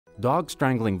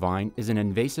Dog-strangling vine is an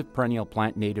invasive perennial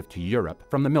plant native to Europe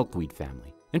from the milkweed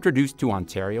family. Introduced to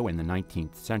Ontario in the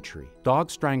 19th century,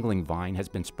 dog-strangling vine has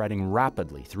been spreading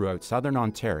rapidly throughout southern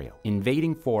Ontario,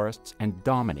 invading forests and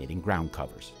dominating ground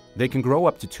covers. They can grow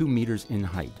up to 2 meters in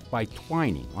height by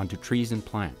twining onto trees and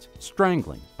plants,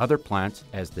 strangling other plants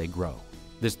as they grow.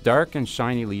 This dark and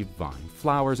shiny-leaved vine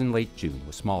flowers in late June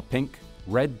with small pink,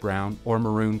 red, brown, or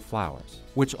maroon flowers,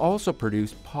 which also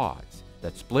produce pods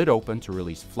that split open to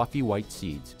release fluffy white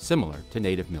seeds similar to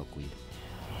native milkweed.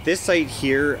 This site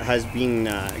here has been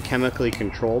chemically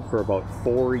controlled for about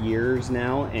 4 years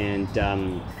now, and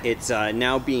it's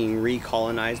now being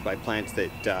recolonized by plants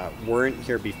that weren't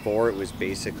here before. It was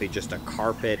basically just a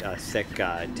carpet, a thick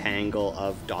tangle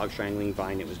of dog-strangling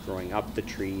vine. It was growing up the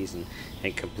trees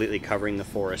and completely covering the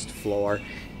forest floor.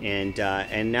 And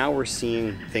now we're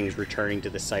seeing things returning to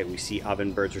the site. We see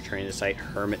ovenbirds returning to the site,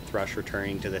 hermit thrush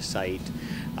returning to the site.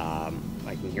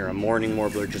 I can hear a mourning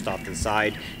warbler just off to the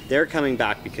side. They're coming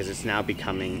back because it's now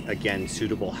becoming, again,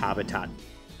 suitable habitat.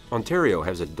 Ontario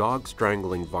has a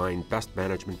dog-strangling vine pest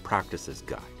management practices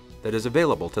guide that is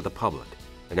available to the public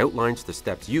and outlines the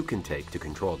steps you can take to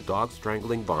control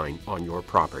dog-strangling vine on your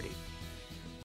property.